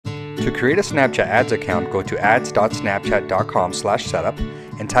To create a Snapchat ads account, go to ads.snapchat.com/setup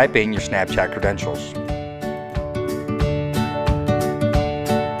and type in your Snapchat credentials.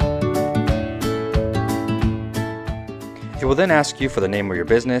 It will then ask you for the name of your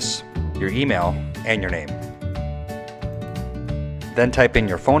business, your email, and your name. Then type in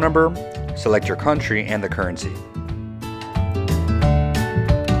your phone number, select your country and the currency.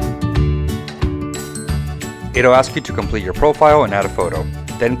 It'll ask you to complete your profile and add a photo.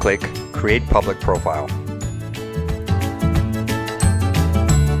 Then click Create Public Profile.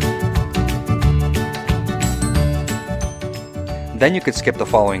 Then you could skip the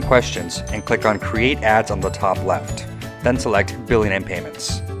following questions and click on Create Ads on the top left. Then select Billing and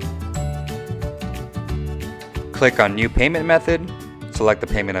Payments. Click on New Payment Method, select the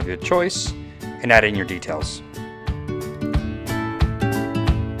payment of your choice, and add in your details.